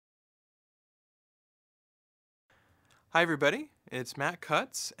Hi everybody, it's Matt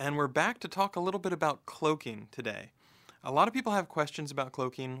Cutts, and we're back to talk a little bit about cloaking today. A lot of people have questions about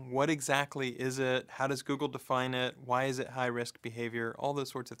cloaking. What exactly is it? How does Google define it? Why is it high-risk behavior? All those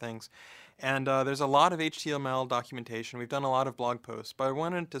sorts of things. And there's a lot of HTML documentation. We've done a lot of blog posts, but I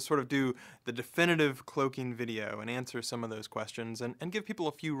wanted to sort of do the definitive cloaking video and answer some of those questions and give people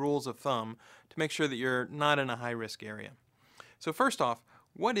a few rules of thumb to make sure that you're not in a high-risk area. So first off,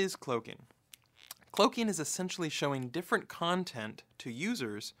 what is cloaking? Cloaking is essentially showing different content to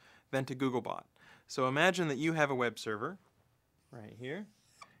users than to Googlebot. So imagine that you have a web server right here,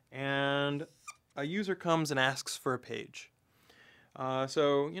 and a user comes and asks for a page. Here's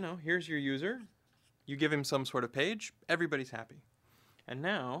your user. You give him some sort of page, everybody's happy. And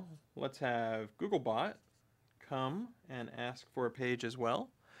now, let's have Googlebot come and ask for a page as well,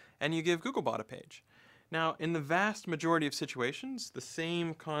 and you give Googlebot a page. Now, in the vast majority of situations, the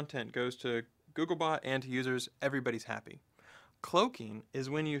same content goes to Googlebot and to users, everybody's happy. Cloaking is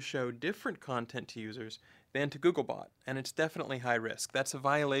when you show different content to users than to Googlebot, and it's definitely high risk. That's a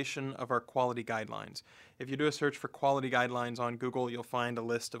violation of our quality guidelines. If you do a search for quality guidelines on Google, you'll find a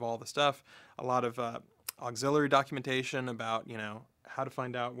list of all the stuff, a lot of auxiliary documentation about, how to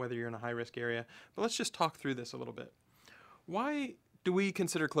find out whether you're in a high risk area. But let's just talk through this a little bit. Why do we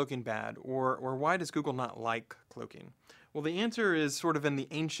consider cloaking bad, or why does Google not like cloaking? Well, the answer is sort of in the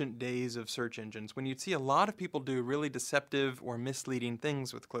ancient days of search engines, when you'd see a lot of people do really deceptive or misleading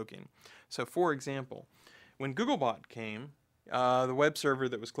things with cloaking. So for example, when Googlebot came, the web server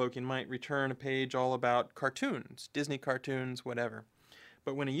that was cloaking might return a page all about cartoons, Disney cartoons, whatever.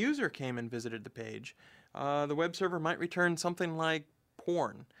 But when a user came and visited the page, the web server might return something like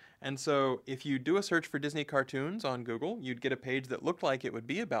porn. And so if you do a search for Disney cartoons on Google, you'd get a page that looked like it would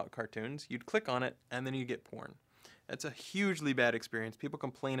be about cartoons. You'd click on it, and then you'd get porn. That's a hugely bad experience. People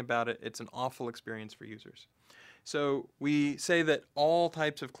complain about it. It's an awful experience for users. So we say that all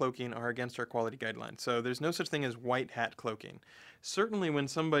types of cloaking are against our quality guidelines. So there's no such thing as white hat cloaking. Certainly when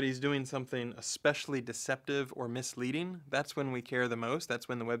somebody's doing something especially deceptive or misleading, that's when we care the most. That's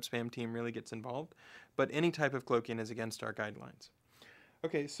when the web spam team really gets involved. But any type of cloaking is against our guidelines.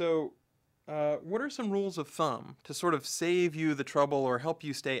 Okay, so what are some rules of thumb to sort of save you the trouble or help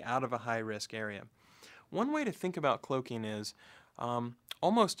you stay out of a high-risk area? One way to think about cloaking is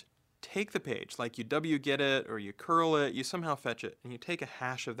almost take the page, like you wget it or you curl it, you somehow fetch it, and you take a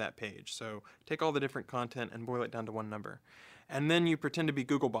hash of that page. So take all the different content and boil it down to one number. And then you pretend to be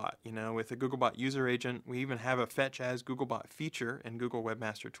Googlebot. With the Googlebot user agent, we even have a fetch as Googlebot feature in Google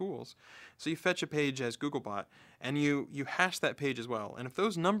Webmaster Tools. So you fetch a page as Googlebot, and you hash that page as well. And if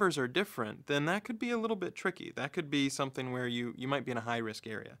those numbers are different, then that could be a little bit tricky. That could be something where you might be in a high-risk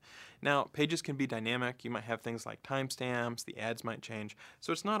area. Now, pages can be dynamic. You might have things like timestamps. The ads might change.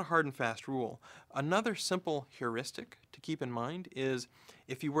 So it's not a hard and fast rule. Another simple heuristic to keep in mind is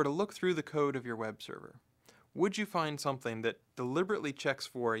if you were to look through the code of your web server, would you find something that deliberately checks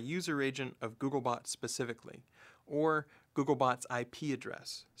for a user agent of Googlebot specifically, or Googlebot's IP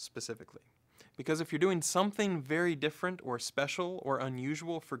address specifically? Because if you're doing something very different or special or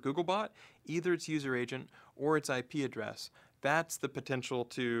unusual for Googlebot, either its user agent or its IP address, that's the potential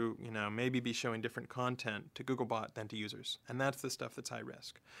to, maybe be showing different content to Googlebot than to users. And that's the stuff that's high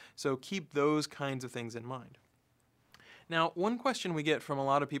risk. So keep those kinds of things in mind. Now, one question we get from a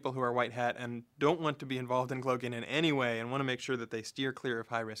lot of people who are white hat and don't want to be involved in cloaking in any way and want to make sure that they steer clear of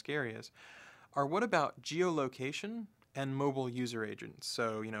high-risk areas are what about geolocation and mobile user agents,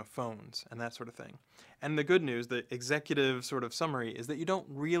 so, phones and that sort of thing. And the good news, the executive sort of summary, is that you don't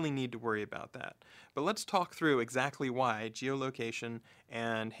really need to worry about that. But let's talk through exactly why geolocation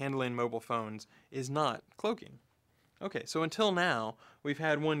and handling mobile phones is not cloaking. Okay, so until now, we've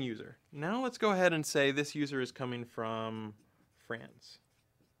had one user. Now let's go ahead and say this user is coming from France.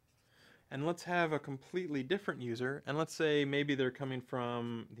 And let's have a completely different user, and let's say maybe they're coming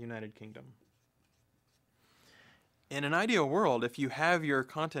from the United Kingdom. In an ideal world, if you have your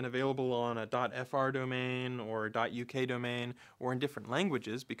content available on a .fr domain or a .uk domain or in different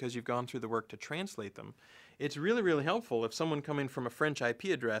languages because you've gone through the work to translate them, it's really, really helpful if someone coming from a French IP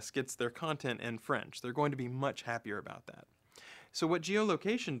address gets their content in French. They're going to be much happier about that. So what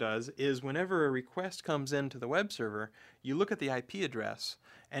geolocation does is whenever a request comes into the web server, you look at the IP address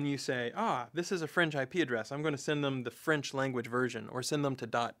and you say, this is a French IP address. I'm going to send them the French language version or send them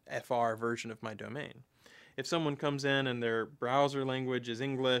to .fr version of my domain. If someone comes in and their browser language is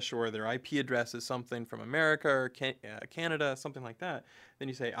English or their IP address is something from America or Canada, something like that, then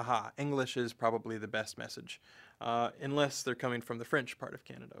you say, English is probably the best message, unless they're coming from the French part of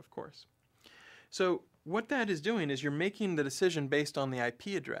Canada, of course. So what that is doing is you're making the decision based on the IP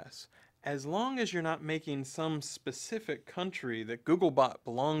address. as long as you're not making some specific country that Googlebot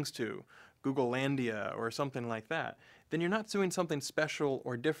belongs to, Googlelandia or something like that, then you're not doing something special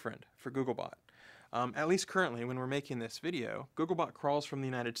or different for Googlebot. At least currently, when we're making this video, Googlebot crawls from the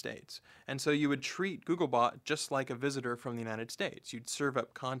United States. And so you would treat Googlebot just like a visitor from the United States. You'd serve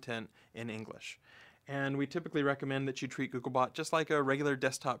up content in English. And we typically recommend that you treat Googlebot just like a regular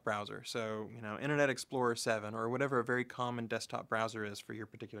desktop browser. So, Internet Explorer 7 or whatever a very common desktop browser is for your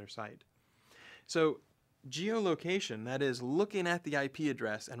particular site. So geolocation, that is looking at the IP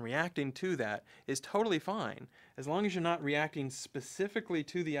address and reacting to that, is totally fine as long as you're not reacting specifically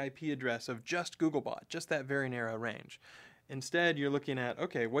to the IP address of just Googlebot, just that very narrow range. Instead, you're looking at,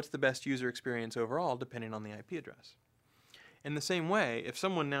 okay, what's the best user experience overall depending on the IP address. In the same way, if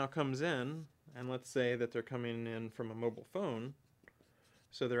someone now comes in, and let's say that they're coming in from a mobile phone,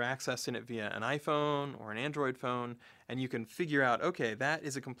 so they're accessing it via an iPhone or an Android phone, and you can figure out, okay, that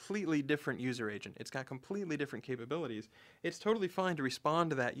is a completely different user agent. It's got completely different capabilities. It's totally fine to respond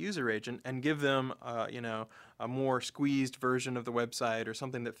to that user agent and give them, a more squeezed version of the website or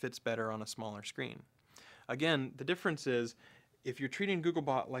something that fits better on a smaller screen. Again, the difference is if you're treating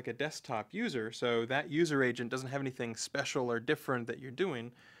Googlebot like a desktop user, so that user agent doesn't have anything special or different that you're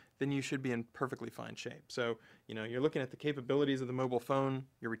doing, then you should be in perfectly fine shape. So, you're looking at the capabilities of the mobile phone,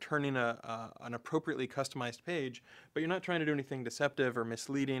 you're returning an appropriately customized page, but you're not trying to do anything deceptive or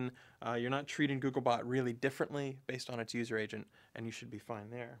misleading. You're not treating Googlebot really differently based on its user agent, and you should be fine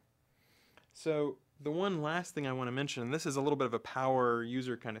there. So the one last thing I want to mention, and this is a little bit of a power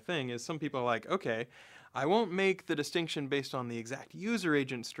user kind of thing, is some people are like, okay, I won't make the distinction based on the exact user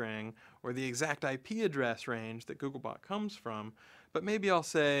agent string or the exact IP address range that Googlebot comes from, but maybe I'll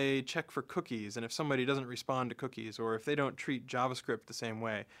say check for cookies, and if somebody doesn't respond to cookies or if they don't treat JavaScript the same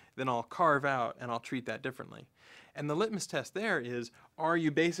way, then I'll carve out and I'll treat that differently. And the litmus test there is, are you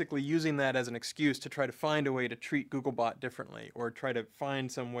basically using that as an excuse to try to find a way to treat Googlebot differently or try to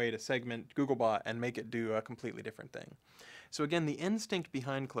find some way to segment Googlebot and make it do a completely different thing? So again, the instinct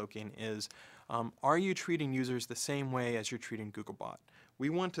behind cloaking is, are you treating users the same way as you're treating Googlebot? We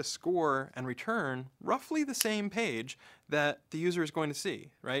want to score and return roughly the same page that the user is going to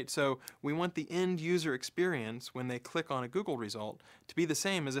see, right? So we want the end user experience when they click on a Google result to be the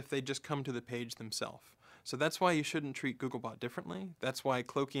same as if they just come to the page themselves. So that's why you shouldn't treat Googlebot differently. That's why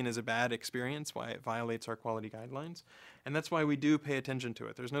cloaking is a bad experience, why it violates our quality guidelines. And that's why we do pay attention to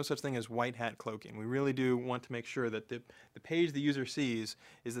it. There's no such thing as white hat cloaking. We really do want to make sure that the page the user sees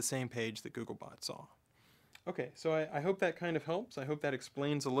is the same page that Googlebot saw. Okay, so I hope that kind of helps. I hope that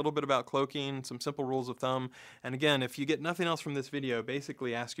explains a little bit about cloaking, some simple rules of thumb. And again, if you get nothing else from this video,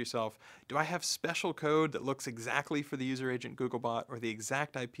 basically ask yourself, do I have special code that looks exactly for the user agent Googlebot or the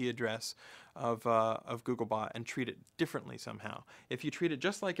exact IP address of Googlebot and treat it differently somehow? If you treat it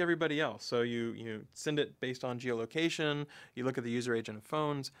just like everybody else, so you send it based on geolocation, you look at the user agent of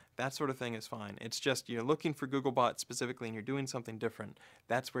phones, that sort of thing is fine. It's just you're looking for Googlebot specifically and you're doing something different.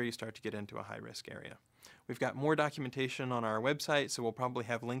 That's where you start to get into a high-risk area. We've got more documentation on our website, so we'll probably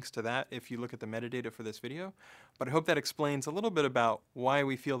have links to that if you look at the metadata for this video. But I hope that explains a little bit about why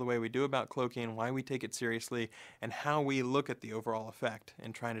we feel the way we do about cloaking, why we take it seriously, and how we look at the overall effect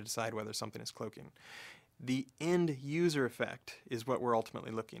in trying to decide whether something is cloaking. The end user effect is what we're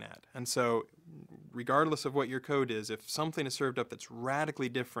ultimately looking at. And so regardless of what your code is, if something is served up that's radically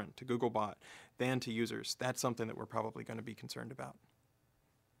different to Googlebot than to users, that's something that we're probably going to be concerned about.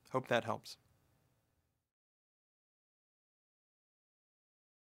 Hope that helps.